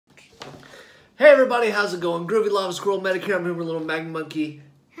Hey everybody, how's it going? Groovy Lava Squirrel Medic here. I'm here with little Mag Monkey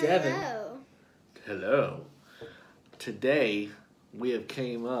Devin. Hello. Hello. Today we have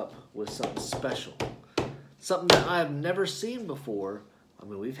came up with something special. Something that I have never seen before. I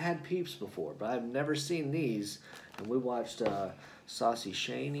mean, we've had Peeps before, but I've never seen these. And we watched Saucy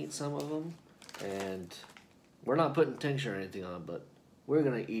Shane eat some of them. And we're not putting tincture or anything on, but we're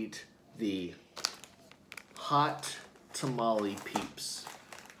going to eat the hot tamale Peeps.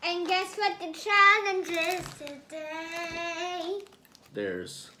 And guess what the challenge is today?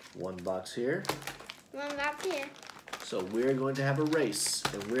 There's one box here. One up here. So we're going to have a race,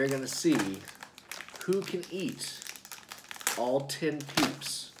 and we're going to see who can eat all 10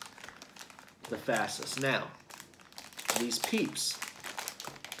 Peeps the fastest. Now, these Peeps,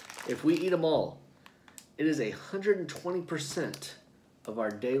 if we eat them all, it is 120% of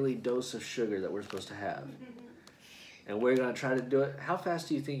our daily dose of sugar that we're supposed to have. And we're going to try to do it. How fast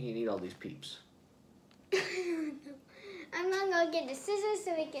do you think you can eat all these Peeps? I'm going to go get the scissors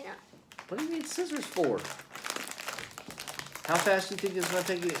so we can... What do you need scissors for? How fast do you think it's going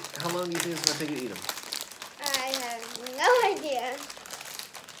to take you? How long do you think it's going to take you to eat them? I have no idea.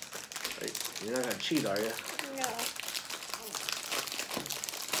 You're not going to cheat, are you? No.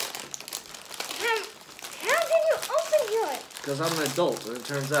 How can you open yours? Because I'm an adult, and it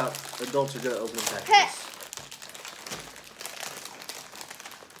turns out adults are good at opening packages.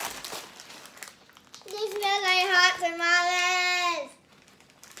 These smell like hot tamales.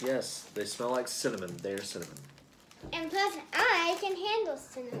 Yes, they smell like cinnamon. They are cinnamon. And plus, I can handle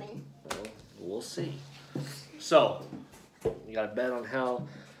cinnamon. Well, we'll see. So, you got a bet on how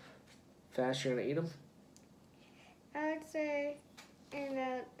fast you're going to eat them? I would say in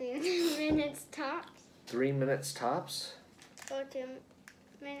about 3 minutes tops. 3 minutes tops? Or 2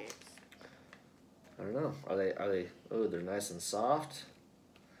 minutes. I don't know. Are they? Oh, they're nice and soft.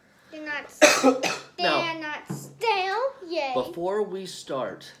 They're not. Now, They're not stale. Yay. Before we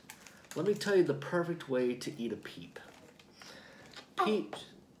start, let me tell you the perfect way to eat a Peep.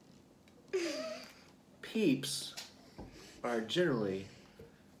 Peeps are generally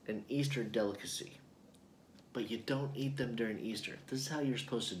an Easter delicacy, but you don't eat them during Easter. This is how you're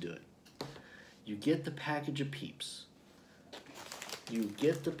supposed to do it. You get the package of Peeps. You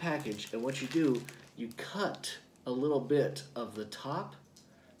get the package, and what you do, you cut a little bit of the top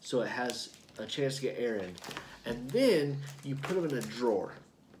so it has a chance to get air in. And then you put them in a drawer.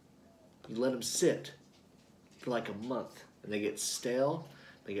 You let them sit for like a month, and they get stale,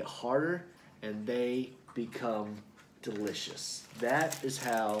 they get harder, and they become delicious. That is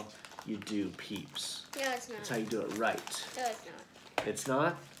how you do Peeps. No, it's not. That's how you do it right. No, it's not. It's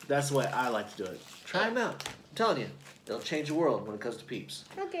not? That's the way I like to do it. Try them out. I'm telling you, they'll change the world when it comes to Peeps.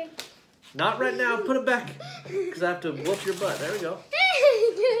 Okay. Not right now. Put it back, because I have to whoop your butt. There we go.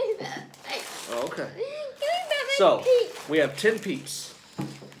 Oh, okay. So, we have 10 Peeps,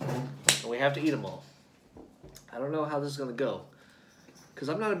 and we have to eat them all. I don't know how this is going to go, because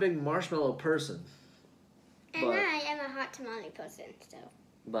I'm not a big marshmallow person. And I am a hot tamale person, so.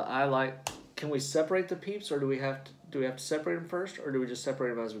 But I like, can we separate the Peeps, or do we have to separate them first, or do we just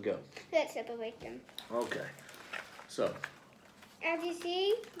separate them as we go? Let's separate them. Okay. So, As you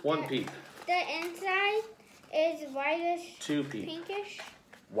see, one Peep. The inside is whitish, 2 Peep. pinkish.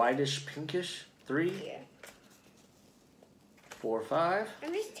 Whitish, pinkish. 3, Yeah. 4, 5.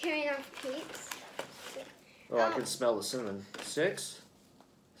 I'm just tearing off Peeps. Oh, I can smell the cinnamon. 6,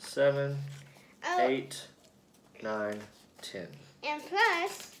 7, 8, 9, 10. And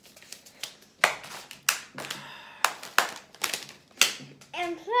plus,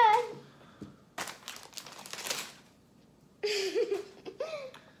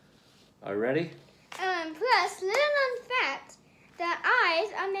 Are you ready? plus, little known fact, the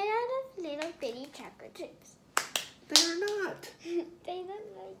eyes are made out of little bitty chocolate chips. They're not. They look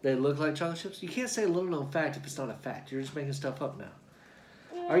like. They look like chocolate chips? You can't say a little known fact if it's not a fact. You're just making stuff up now.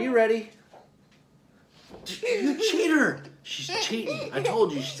 Are you ready? You cheater! She's cheating. I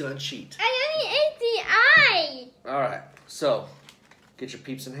told you she's gonna cheat. I only ate the eye. Alright, so get your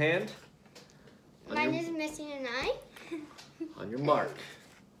Peeps in hand. Mine is missing an eye. On your mark.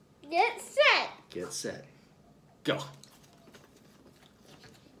 Get set. Get set. Go.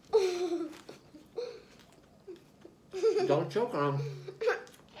 Don't choke on them.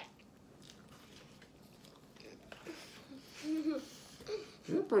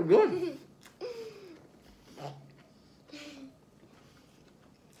 You're pretty good.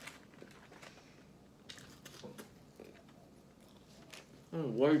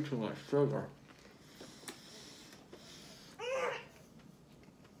 Way too much sugar.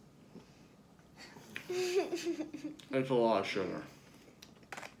 It's a lot of sugar.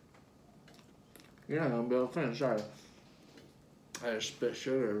 You're not gonna be able to finish, are you? I just spit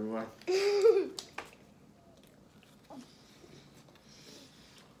sugar everywhere.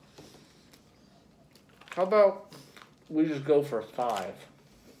 How about we just go for 5?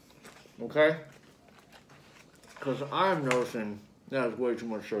 Okay? Because I'm noticing that is way too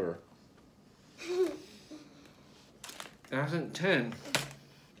much sugar. And I think 10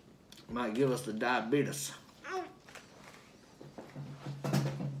 might give us the diabetes.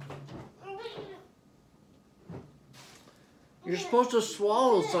 You're supposed to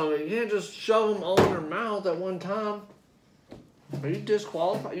swallow some of it. You can't just shove them all in your mouth at one time. Are you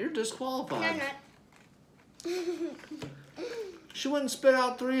disqualified? You're disqualified. No, I'm not. She wouldn't spit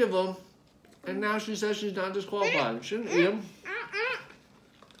out 3 of them, and now she says she's not disqualified. She didn't eat them.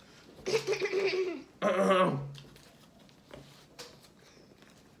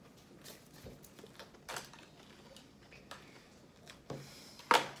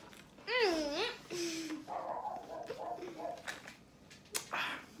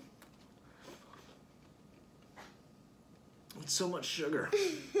 It's so much sugar.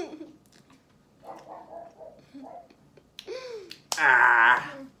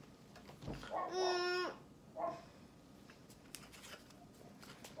 Ah.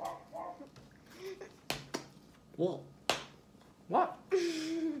 Well, what?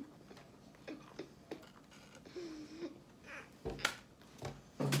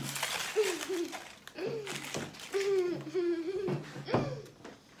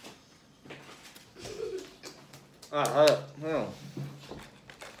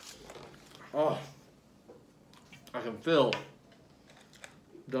 Oh, I can feel.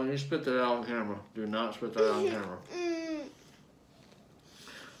 Don't you spit that out on camera. Do not spit that out on camera.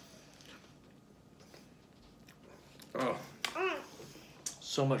 Oh,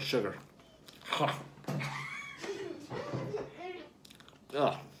 so much sugar. Huh.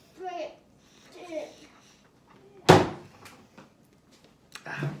 Oh.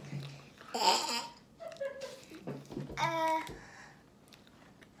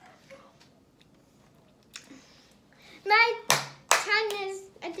 My tongue is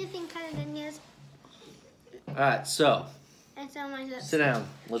a different color than yours. All right, so And so my lips. sit down.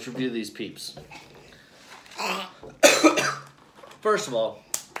 Let's review these Peeps. First of all,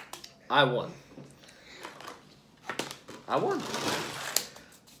 I won. I won.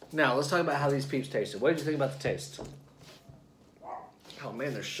 Now, let's talk about how these Peeps tasted. What did you think about the taste? Oh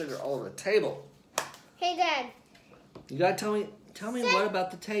man, there's sugar all over the table. Hey, Dad. You gotta tell me what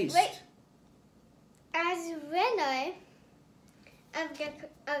about the taste? Wait. As winner of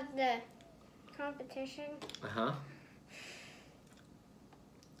the competition, Uh-huh.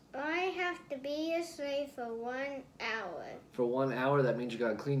 I have to be a slave for 1 hour. For 1 hour, that means you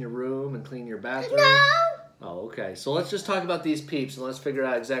gotta clean your room and clean your bathroom. No! Oh, okay. So let's just talk about these Peeps and let's figure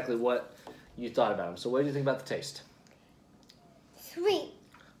out exactly what you thought about them. So what do you think about the taste? Sweet.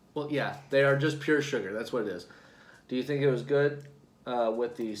 Well, yeah, they are just pure sugar. That's what it is. Do you think it was good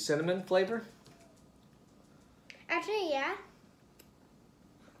with the cinnamon flavor? Actually, yeah.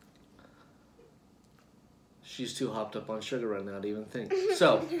 She's too hopped up on sugar right now to even think.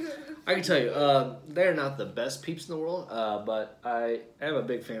 So, I can tell you, they're not the best Peeps in the world, but I am a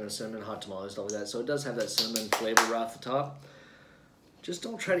big fan of cinnamon hot tamales, stuff like that. So it does have that cinnamon flavor right off the top. Just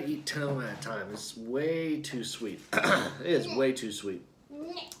don't try to eat 10 of them at a time. It's way too sweet. It is way too sweet.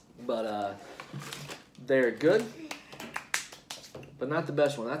 But they're good, but not the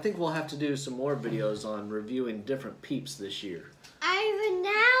best one. I think we'll have to do some more videos on reviewing different Peeps this year. I will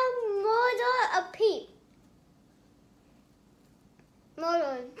now model a peep.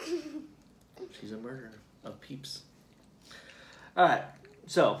 Model. She's a murderer of Peeps. All right,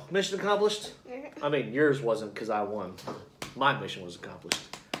 so mission accomplished. I mean, yours wasn't because I won. My mission was accomplished.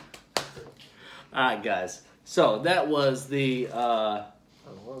 All right, guys. So that was the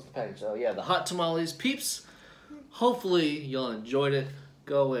what was the package? Oh yeah, the hot tamales Peeps. Hopefully you'll enjoyed it.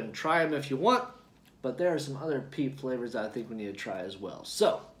 Go and try them if you want. But there are some other Peep flavors that I think we need to try as well.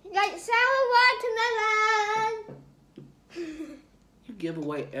 So Like sour watermelon. you give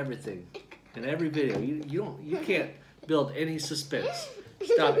away everything in every video. You can't build any suspense.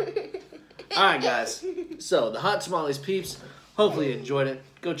 Stop it. All right, guys. So the hot tamales Peeps. Hopefully you enjoyed it.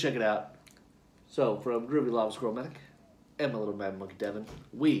 Go check it out. So from Groovy Lava Squirrel Medic and my little mad monkey Devin,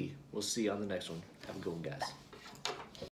 we will see you on the next one. Have a good one, guys.